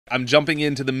I'm jumping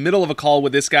into the middle of a call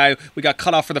with this guy. We got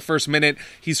cut off for the first minute.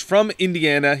 He's from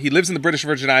Indiana. He lives in the British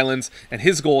Virgin Islands, and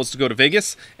his goal is to go to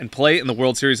Vegas and play in the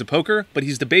World Series of Poker, but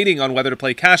he's debating on whether to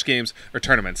play cash games or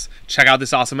tournaments. Check out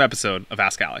this awesome episode of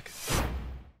Ask Alec.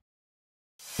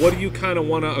 What do you kind of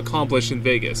want to accomplish in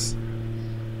Vegas?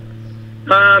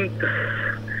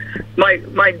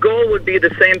 My goal would be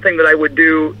the same thing that I would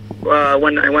do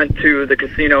when I went to the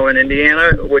casino in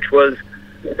Indiana, which was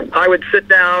I would sit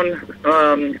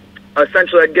down.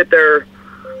 Essentially, I'd get there,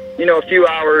 a few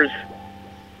hours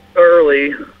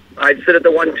early. I'd sit at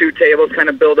the 1-2 tables, kind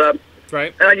of build up,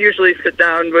 Right. and I'd usually sit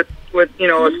down with a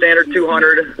standard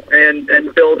 200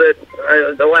 and build it.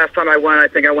 The last time I went, I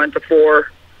think I went to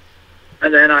 4,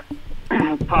 and then I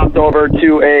popped over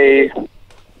to a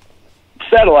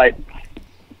satellite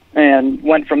and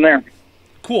went from there.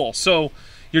 Cool. So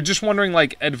you're just wondering,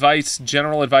 like,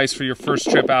 general advice for your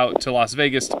first trip out to Las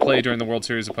Vegas to play during the World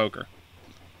Series of Poker.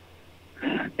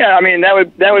 Yeah, I mean, that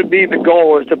would be the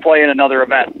goal, is to play in another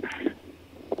event.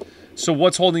 So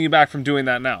what's holding you back from doing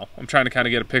that now? I'm trying to kind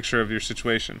of get a picture of your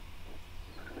situation.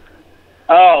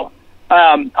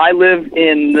 I live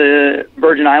in the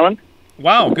Virgin Islands.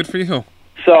 Wow, good for you.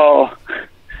 So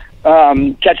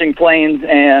catching planes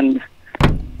and,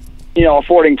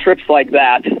 affording trips like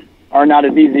that are not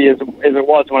as easy as it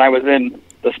was when I was in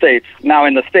the States. Now,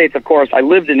 in the States, of course, I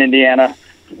lived in Indiana.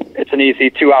 It's an easy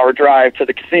 2-hour drive to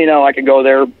the casino. I could go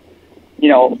there,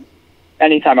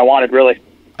 anytime I wanted, really.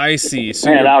 I see.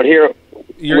 So and out here,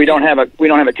 we don't have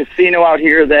a casino out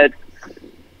here that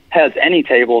has any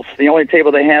tables. The only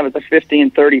table they have is a 50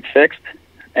 and 30 fixed,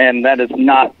 and that is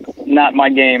not my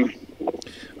game.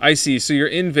 I see. So you're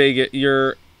in Vegas.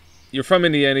 You're from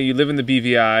Indiana. You live in the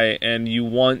BVI, and you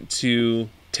want to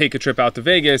take a trip out to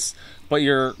Vegas, but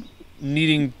you're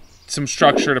needing some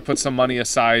structure to put some money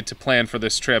aside to plan for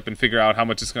this trip and figure out how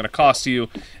much it's going to cost you,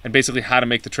 and basically how to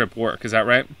make the trip work. Is that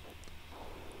right?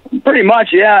 Pretty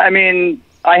much, yeah. I mean,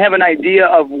 I have an idea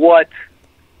of what.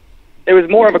 It was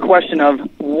more of a question of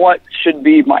what should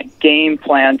be my game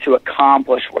plan to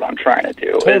accomplish what I'm trying to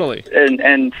do. Totally.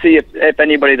 And see if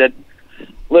anybody that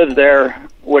lives there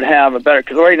would have a better,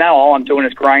 because right now all I'm doing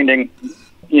is grinding,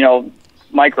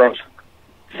 micros.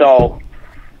 So,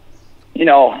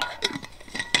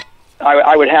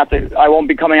 I would have to, I won't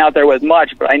be coming out there with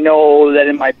much, but I know that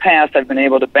in my past I've been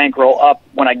able to bankroll up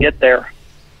when I get there.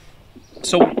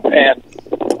 So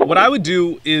what I would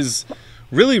do is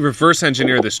really reverse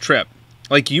engineer this trip.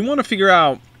 Like, you want to figure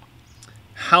out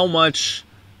how much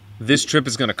this trip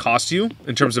is going to cost you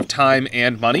in terms of time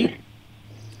and money,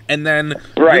 and then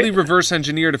really reverse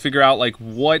engineer to figure out, like,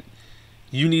 what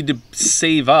you need to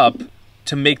save up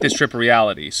to make this trip a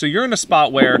reality. So you're in a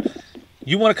spot where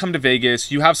you want to come to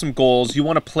Vegas, you have some goals, you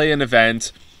want to play an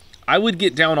event. I would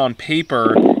get down on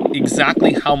paper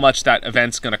exactly how much that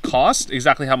event's going to cost,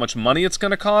 exactly how much money it's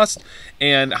going to cost,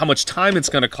 and how much time it's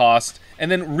going to cost, and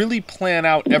then really plan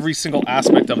out every single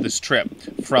aspect of this trip,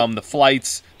 from the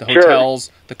flights, the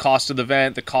hotels, the cost of the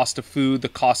event, the cost of food, the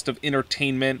cost of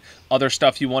entertainment, other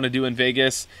stuff you want to do in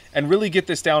Vegas, and really get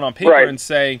this down on paper and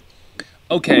say,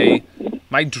 okay,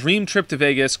 my dream trip to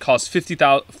Vegas costs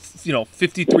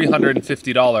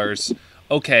 $5,350.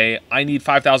 Okay, I need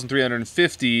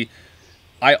 $5,350.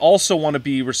 I also want to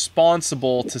be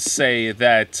responsible to say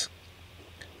that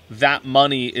that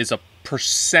money is a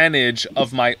percentage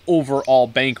of my overall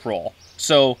bankroll.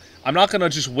 So I'm not going to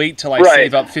just wait till I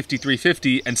save up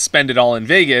 $5,350 and spend it all in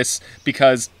Vegas,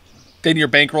 because then your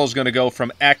bankroll is going to go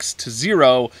from X to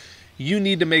 0. You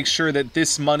need to make sure that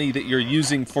this money that you're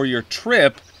using for your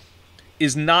trip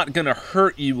is not going to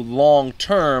hurt you long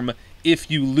term if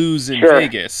you lose in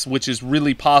Vegas, which is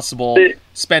really possible,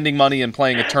 spending money and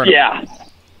playing a tournament. Yeah.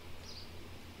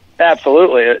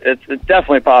 Absolutely, it's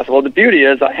definitely possible. The beauty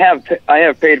is I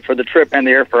have paid for the trip and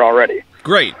the airfare already.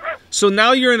 Great. So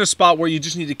now you're in a spot where you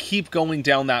just need to keep going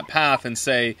down that path and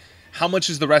say, how much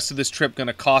is the rest of this trip going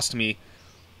to cost me?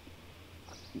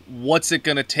 What's it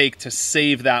going to take to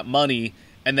save that money?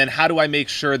 And then how do I make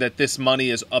sure that this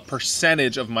money is a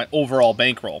percentage of my overall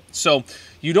bankroll? So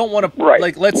you don't want to,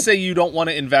 like, let's say you don't want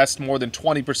to invest more than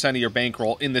 20% of your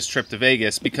bankroll in this trip to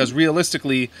Vegas, because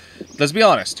realistically, let's be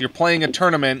honest, you're playing a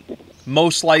tournament,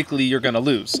 most likely you're going to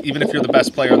lose. Even if you're the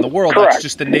best player in the world, that's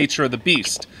just the nature of the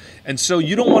beast. And so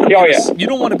you don't want to you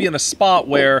don't want to be in a spot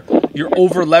where you're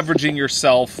over leveraging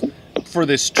yourself for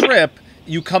this trip.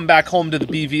 You come back home to the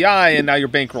BVI and now your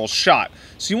bankroll's shot.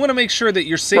 So you want to make sure that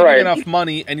you're saving enough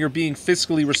money and you're being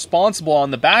fiscally responsible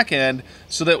on the back end,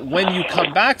 so that when you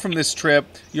come back from this trip,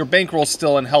 your bankroll's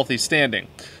still in healthy standing.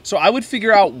 So I would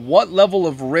figure out what level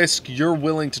of risk you're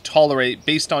willing to tolerate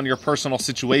based on your personal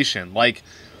situation. Like,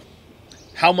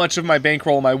 how much of my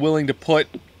bankroll am I willing to put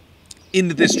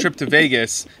into this trip to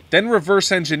Vegas, then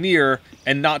reverse engineer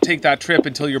and not take that trip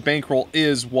until your bankroll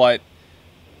is what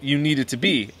you need it to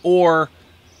be. Or,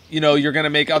 you're going to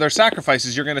make other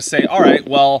sacrifices. You're going to say, all right,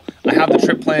 well, I have the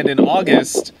trip planned in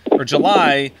August or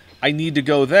July. I need to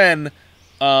go then.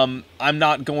 I'm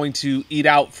not going to eat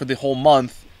out for the whole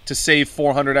month to save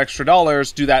 $400 extra,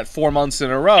 do that 4 months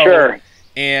in a row. Sure.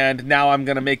 And now I'm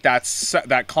going to make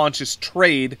that conscious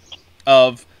trade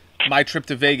of my trip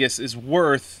to Vegas is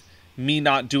worth me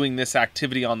not doing this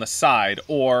activity on the side.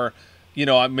 Or,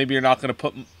 maybe you're not going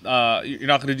to you're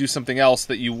not going to do something else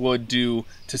that you would do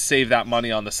to save that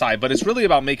money on the side. But it's really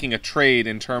about making a trade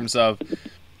in terms of,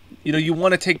 you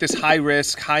want to take this high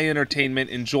risk, high entertainment,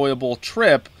 enjoyable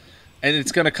trip, and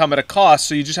it's going to come at a cost.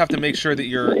 So you just have to make sure that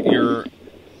you're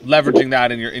leveraging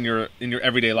that in your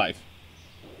everyday life.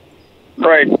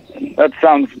 Right. That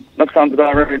sounds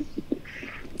about right.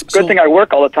 Good thing I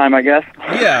work all the time, I guess.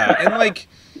 Yeah,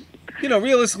 and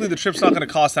realistically, the trip's not going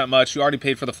to cost that much. You already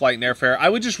paid for the flight and airfare. I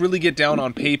would just really get down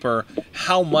on paper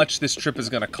how much this trip is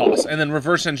going to cost, and then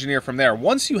reverse engineer from there.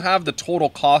 Once you have the total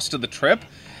cost of the trip,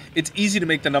 it's easy to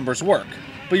make the numbers work.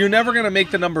 But you're never going to make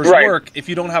the numbers work if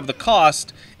you don't have the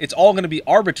cost. It's all going to be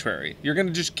arbitrary. You're going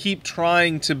to just keep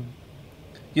trying to,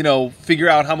 figure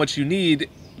out how much you need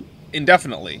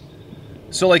indefinitely.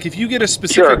 So, if you get a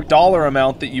specific dollar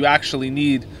amount that you actually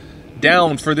need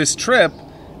down for this trip,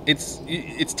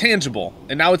 it's tangible,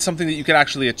 and now it's something that you can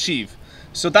actually achieve.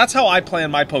 So that's how I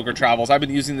plan my poker travels. I've been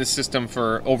using this system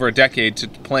for over a decade to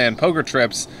plan poker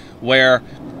trips, where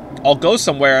I'll go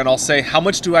somewhere and I'll say, how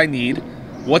much do I need?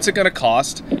 What's it going to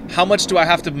cost? How much do I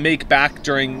have to make back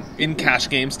in cash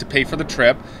games to pay for the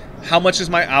trip? How much is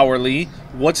my hourly?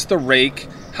 What's the rake?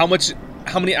 How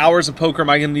many hours of poker am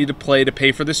I going to need to play to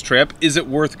pay for this trip? Is it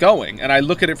worth going? And I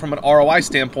look at it from an ROI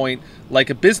standpoint like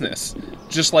a business,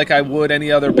 just like I would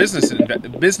any other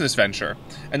business venture.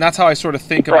 And that's how I sort of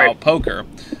think about poker,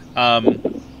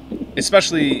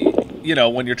 especially,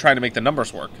 when you're trying to make the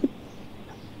numbers work.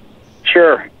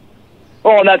 Sure.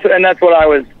 Well, and that's what I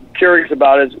was curious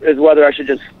about is whether I should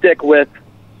just stick with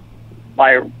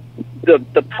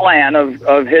the plan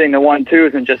of hitting the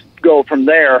 1-2s and just go from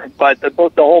there. But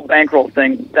the whole bankroll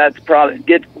thing, that's probably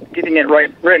getting it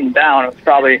written down is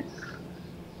probably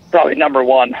number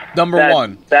one.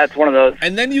 One. That's one of those.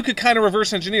 And then you could kind of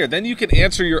reverse engineer. Then you can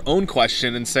answer your own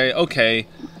question and say, okay,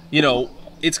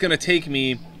 it's going to take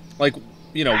me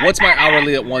what's my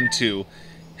hourly at 1-2?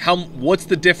 What's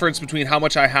the difference between how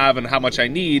much I have and how much I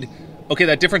need? Okay,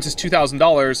 that difference is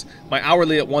 $2,000. My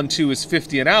hourly at 1-2 is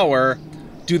 $50 an hour.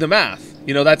 Do the math.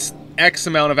 That's X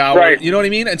amount of hours. Right. You know what I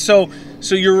mean? And so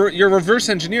you're reverse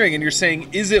engineering, and you're saying,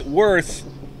 is it worth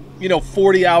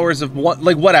 40 hours of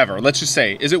whatever? Let's just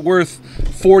say, is it worth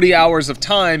 40 hours of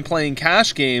time playing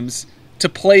cash games to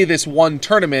play this one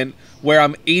tournament where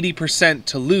I'm 80%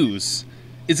 to lose?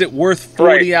 Is it worth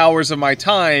 40 hours of my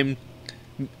time?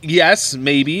 Yes,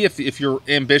 maybe, if your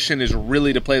ambition is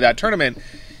really to play that tournament.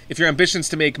 If your ambition is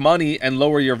to make money and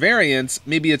lower your variance,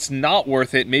 maybe it's not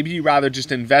worth it. Maybe you rather just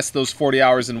invest those 40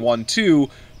 hours in 1-2,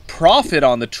 profit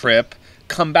on the trip,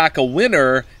 come back a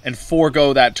winner, and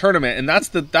forego that tournament. And that's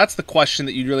the question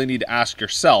that you really need to ask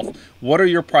yourself. What are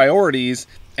your priorities,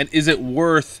 and is it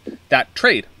worth that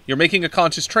trade? You're making a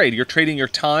conscious trade. You're trading your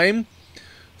time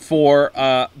for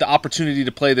the opportunity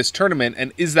to play this tournament,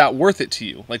 and is that worth it to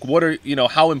you?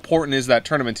 How important is that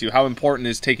tournament to you? How important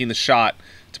is taking the shot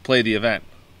to play the event?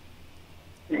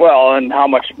 Well, and how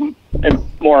much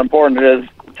more important it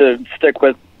is to stick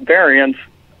with variance,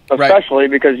 especially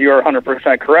because you're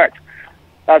 100% correct.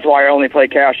 That's why I only play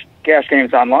cash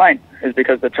games online, is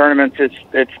because the tournaments,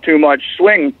 it's too much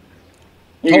swing.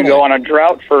 You can go on a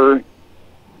drought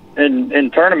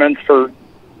in tournaments for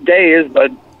days,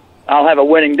 but I'll have a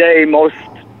winning day most,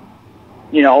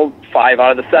 5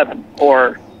 out of the 7,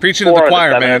 or preaching to the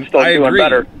choir, man. I agree.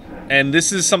 Better. And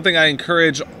this is something I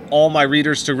encourage all my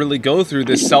readers to really go through,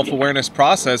 this self-awareness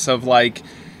process of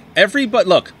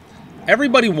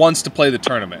everybody wants to play the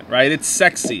tournament, right? It's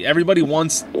sexy. Everybody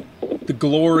wants the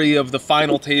glory of the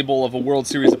final table of a World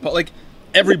Series of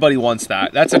everybody wants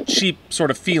that. That's a cheap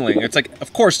sort of feeling. It's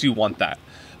of course you want that.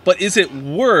 But is it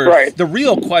worth the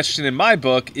real question in my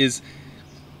book is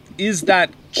that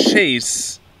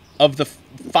chase of the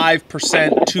 5%,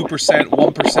 2%,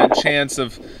 1% chance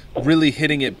of really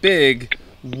hitting it big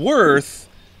worth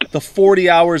the 40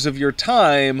 hours of your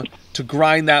time to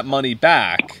grind that money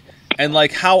back? And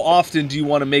how often do you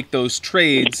want to make those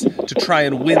trades to try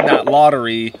and win that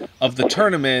lottery of the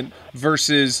tournament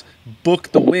versus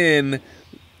book the win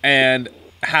and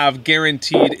have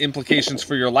guaranteed implications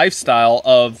for your lifestyle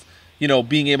of, you know,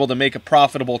 being able to make a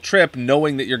profitable trip,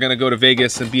 knowing that you're going to go to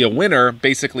Vegas and be a winner,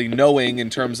 basically knowing in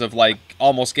terms of like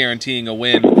almost guaranteeing a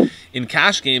win in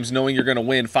cash games, knowing you're going to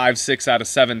win 5, 6 out of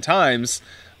 7 times,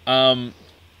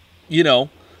 you know,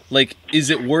 like,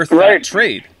 is it worth that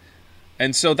trade?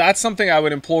 And so that's something I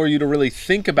would implore you to really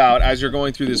think about as you're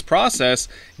going through this process.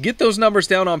 Get those numbers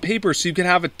down on paper so you can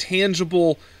have a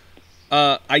tangible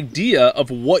idea of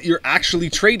what you're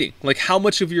actually trading. Like, how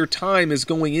much of your time is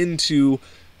going into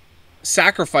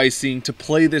sacrificing to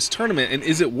play this tournament, and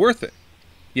is it worth it?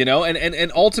 You know,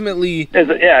 and ultimately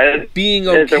being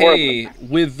okay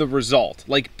with the result.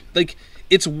 Like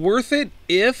it's worth it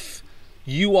if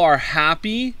you are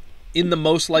happy in the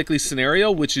most likely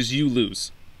scenario, which is you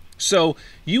lose. So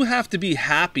you have to be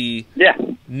happy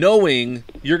knowing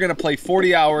you're going to play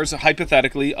 40 hours,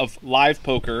 hypothetically, of live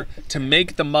poker to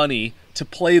make the money to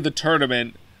play the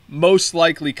tournament, most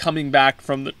likely coming back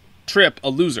from the trip a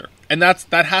loser. And that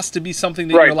has to be something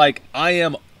that you're like, I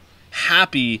am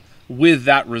happy with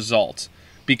that result.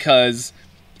 Because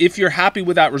if you're happy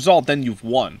with that result, then you've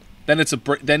won. Then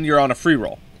then you're on a free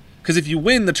roll. Because if you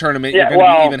win the tournament, you're going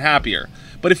to be even happier.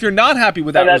 But if you're not happy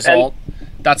with that result,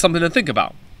 that's something to think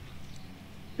about.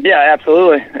 Yeah,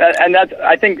 absolutely. And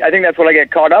I think that's what I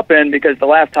get caught up in, because the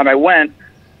last time I went,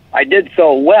 I did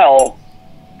so well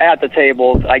at the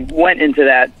tables. I went into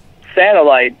that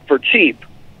satellite for cheap.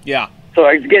 Yeah. So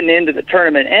I was getting into the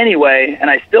tournament anyway, and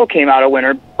I still came out a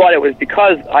winner, but it was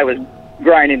because I was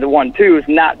grinding the 1-2s,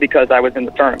 not because I was in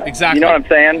the tournament. Exactly. You know what I'm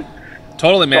saying?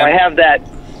 Totally, man. So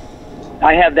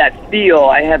I have that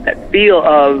feel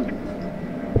of,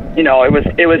 you know,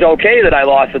 it was okay that I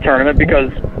lost the tournament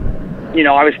because, you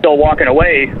know, I was still walking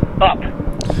away up.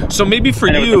 So maybe for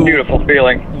you, it was a beautiful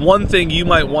feeling. One thing you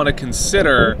might want to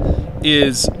consider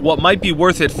is what might be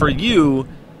worth it for you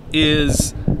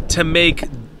is to make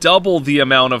double the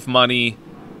amount of money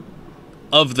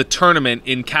of the tournament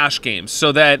in cash games,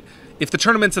 so that if the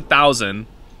tournament's 1,000,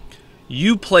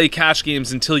 you play cash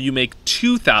games until you make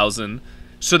 2,000,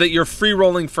 so that you're free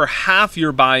rolling for half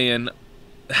your buy-in,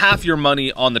 half your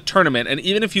money on the tournament. And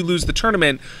even if you lose the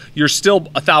tournament, you're still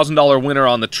 $1,000 winner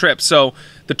on the trip. So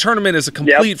the tournament is a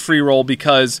complete free roll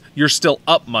because you're still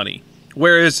up money.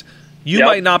 Whereas you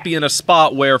might not be in a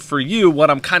spot where, for you,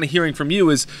 what I'm kind of hearing from you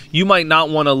is you might not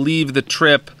want to leave the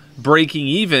trip breaking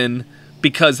even,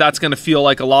 because that's going to feel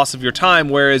like a loss of your time.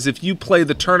 Whereas if you play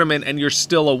the tournament and you're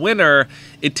still a winner,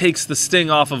 it takes the sting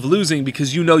off of losing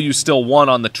because you know you still won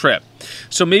on the trip.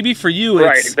 So maybe for you,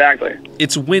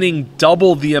 it's winning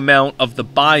double the amount of the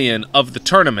buy-in of the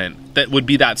tournament that would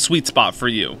be that sweet spot for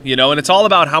you. You know, and it's all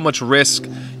about how much risk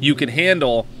you can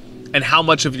handle and how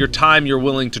much of your time you're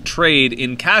willing to trade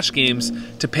in cash games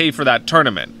to pay for that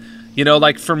tournament. You know,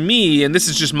 like for me, and this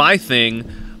is just my thing,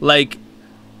 like,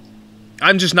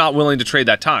 I'm just not willing to trade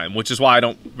that time, which is why I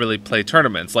don't really play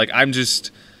tournaments. Like, I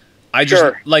just,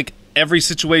 like, every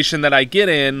situation that I get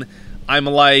in, I'm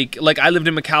like I lived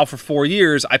in Macau for 4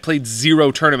 years. I played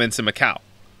 0 tournaments in Macau.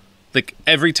 Like,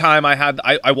 every time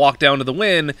I walked down to the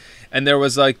Wynn, and there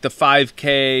was, like, the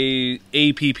 5K,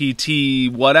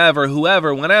 APPT, whatever,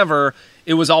 whoever, whenever,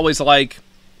 it was always like,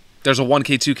 there's a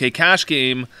 1K, 2K cash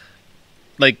game,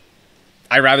 like,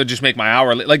 I'd rather just make my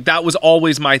hourly. Like, that was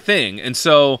always my thing. And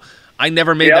so I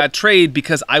never made that trade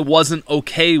because I wasn't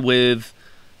okay with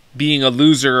being a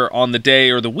loser on the day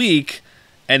or the week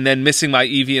and then missing my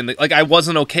EV. And like, I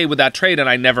wasn't okay with that trade, and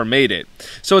I never made it.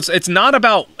 So it's not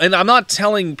about, and I'm not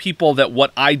telling people that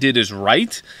what I did is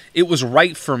right. It was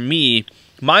right for me.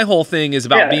 My whole thing is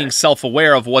about being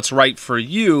self-aware of what's right for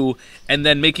you, and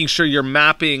then making sure you're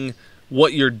mapping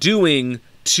what you're doing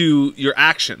to your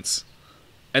actions.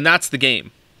 And that's the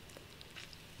game.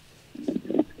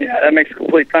 Yeah, that makes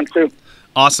complete sense too.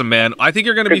 Awesome, man. I think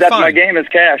you're going to be fine. fine. My game is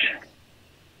cash.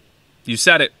 You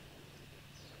said it.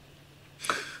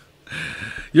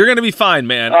 You're going to be fine,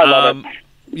 man. I love it.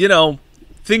 You know,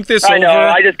 think this over. I know.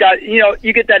 I just got, you know,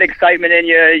 you get that excitement in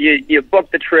you. You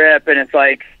book the trip, and it's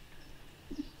like,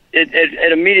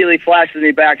 it immediately flashes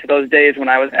me back to those days when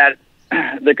I was at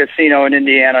the casino in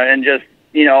Indiana, and just,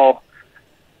 you know,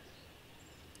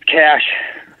 cash.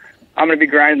 I'm going to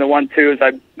be grinding the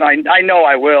 1-2s. I know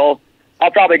I will. I'll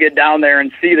probably get down there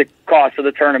and see the cost of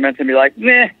the tournaments and be like,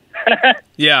 meh.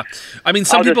 Yeah. I mean,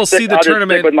 some people see the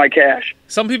tournament. Stick with my cash.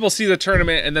 Some people see the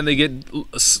tournament and then they get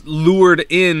lured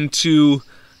into,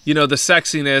 you know, the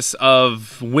sexiness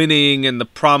of winning and the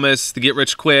promise to get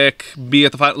rich quick, be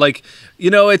at the final. Like,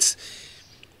 you know, it's,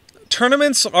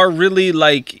 tournaments are really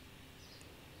like,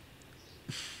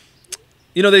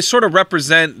 you know, they sort of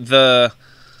represent the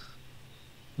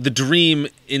dream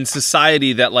in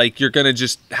society that, like, you're going to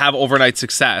just have overnight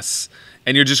success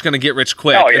and you're just going to get rich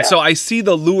quick. Oh, yeah. And so I see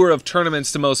the lure of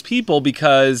tournaments to most people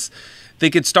because they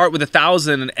could start with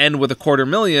 1,000 and end with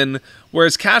 $250,000,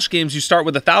 whereas cash games, you start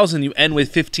with 1,000, you end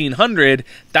with 1,500.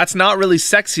 That's not really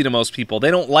sexy to most people. They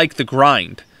don't like the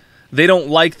grind. They don't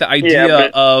like the idea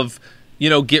of,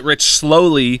 get rich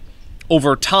slowly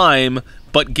over time,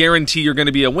 but guarantee you're going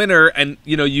to be a winner. And,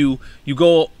 you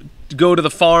go to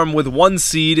the farm with 1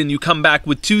 seed and you come back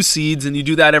with 2 seeds, and you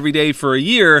do that every day for a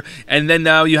year, and then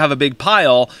now you have a big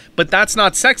pile. But that's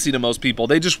not sexy to most people.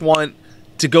 They just want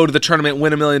to go to the tournament,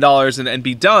 win $1 million, and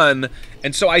be done.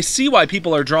 And so I see why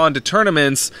people are drawn to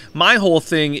tournaments. My whole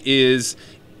thing is,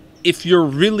 if you're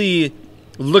really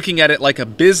looking at it like a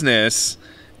business,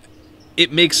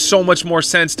 it makes so much more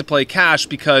sense to play cash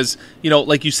because,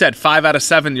 like you said, 5 out of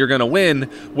 7 you're going to win,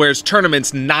 whereas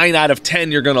tournaments 9 out of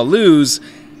 10 you're going to lose.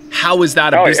 How is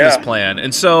that a business plan?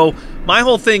 And so my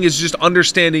whole thing is just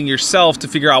understanding yourself to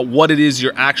figure out what it is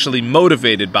you're actually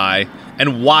motivated by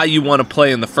and why you want to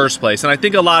play in the first place. And I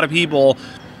think a lot of people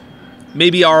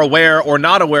maybe are aware or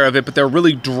not aware of it, but they're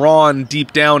really drawn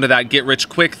deep down to that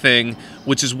get-rich-quick thing,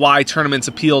 which is why tournaments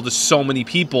appeal to so many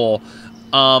people.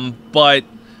 But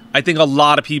I think a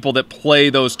lot of people that play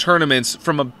those tournaments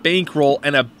from a bankroll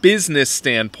and a business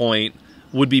standpoint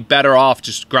would be better off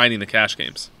just grinding the cash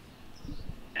games.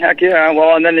 Heck yeah.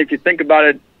 Well, and then if you think about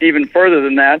it even further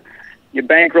than that, you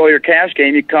bankroll your cash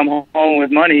game, you come home with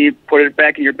money, you put it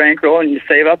back in your bankroll, and you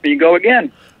save up, and you go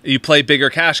again. You play bigger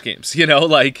cash games,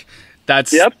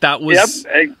 that's that was.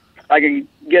 Yep. I can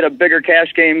get a bigger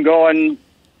cash game going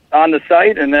on the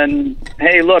site, and then,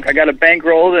 hey, look, I got a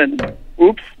bankroll, and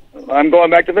oops, I'm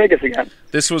going back to Vegas again.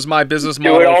 This was my business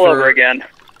model. Do it all over again.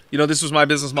 This was my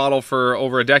business model for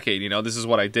over a decade. This is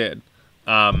what I did.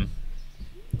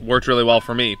 Worked really well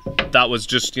for me. That was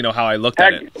just, how I looked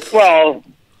at it. Well,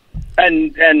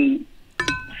 and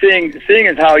seeing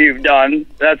as how you've done,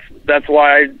 that's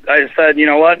why I said, you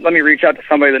know what, let me reach out to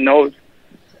somebody that knows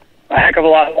a heck of a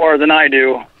lot more than I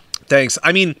do. Thanks.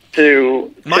 I mean,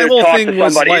 my whole thing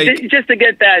was like just to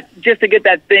get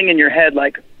that thing in your head,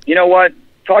 like, you know what,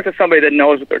 talk to somebody that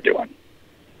knows what they're doing.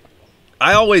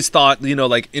 I always thought,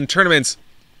 like in tournaments,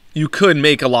 you could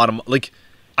make a lot of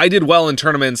I did well in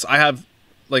tournaments. I have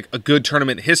a good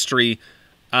tournament history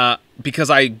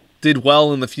because I did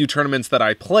well in the few tournaments that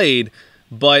I played,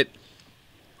 but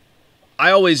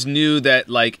I always knew that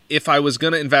if I was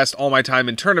going to invest all my time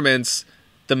in tournaments,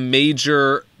 the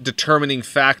major determining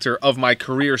factor of my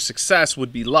career success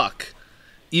would be luck.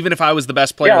 Even if I was the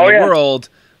best player in the world,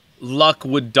 luck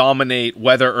would dominate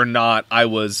whether or not I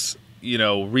was,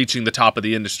 reaching the top of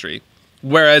the industry.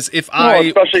 Whereas if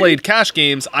I played cash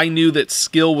games, I knew that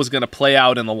skill was going to play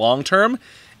out in the long term,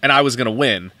 and I was going to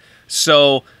win.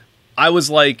 So I was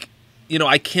like,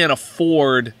 I can't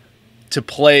afford to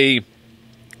play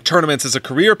tournaments as a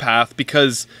career path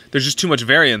because there's just too much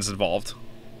variance involved.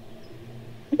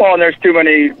 Well, and there's too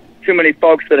many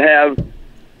folks that have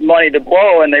money to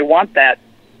blow, and they want that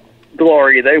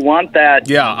glory. They want that.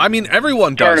 Yeah, I mean,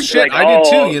 everyone does. Shit, I did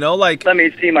too, let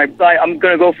me see I'm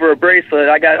going to go for a bracelet.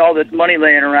 I got all this money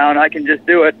laying around. I can just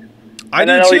do it. I do too. And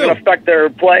that'll even affect their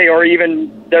play, or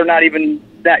even they're not even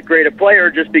that great a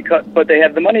player but they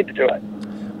have the money to do it.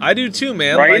 I do too,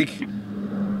 man. Right?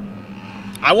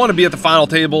 I want to be at the final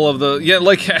table of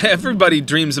everybody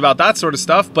dreams about that sort of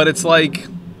stuff, but it's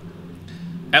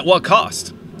at what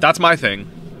cost? That's my thing.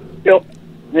 Yep.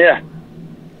 Yeah.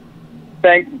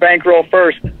 Bankroll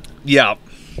first. Yeah.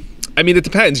 I mean, it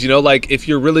depends, if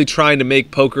you're really trying to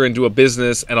make poker into a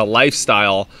business and a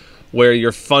lifestyle where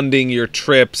you're funding your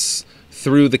trips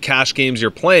through the cash games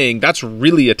you're playing, that's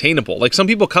really attainable. Some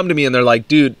people come to me and they're like,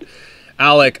 dude,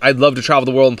 Alec, I'd love to travel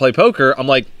the world and play poker. I'm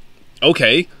like,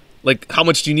 okay, how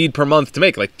much do you need per month to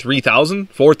make? 3,000,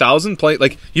 4,000?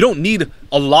 You don't need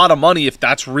a lot of money if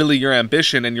that's really your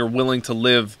ambition and you're willing to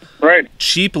live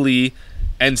cheaply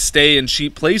and stay in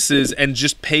cheap places and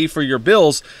just pay for your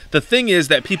bills. The thing is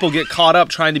that people get caught up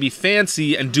trying to be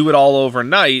fancy and do it all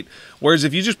overnight, whereas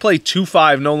if you just play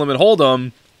 2-5 no limit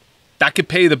hold'em, that could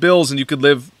pay the bills and you could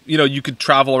live, you could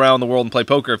travel around the world and play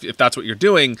poker if that's what you're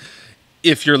doing,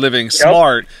 if you're living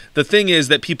smart. The thing is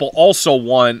that people also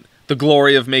want the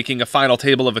glory of making a final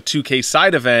table of a 2K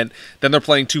side event, then they're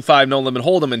playing 2-5 no limit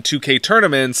hold'em in 2K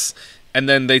tournaments, and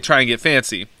then they try and get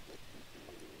fancy.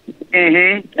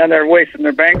 Mm-hmm. And they're wasting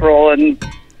their bankroll, and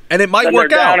it might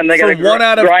work out. And they got to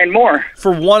grind more.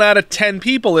 For 1 out of 10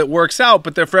 people, it works out,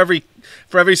 but for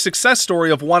every success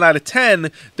story of 1 out of 10,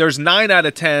 there's 9 out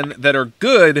of 10 that are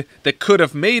good, that could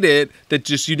have made it, that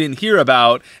just you didn't hear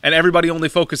about, and everybody only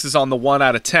focuses on the 1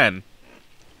 out of 10.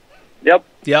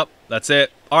 Yep. That's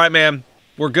it. All right, man.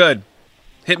 We're good.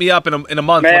 Hit me up in a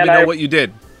month. Man, Let me know what you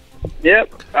did.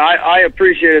 Yep. I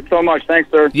appreciate it so much. Thanks,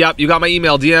 sir. Yep, you got my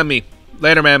email. DM me.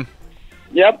 Later, man.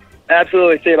 Yep.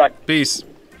 Absolutely. See you. Bye. Peace.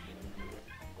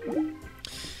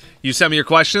 You send me your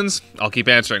questions. I'll keep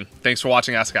answering. Thanks for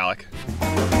watching Ask Alec.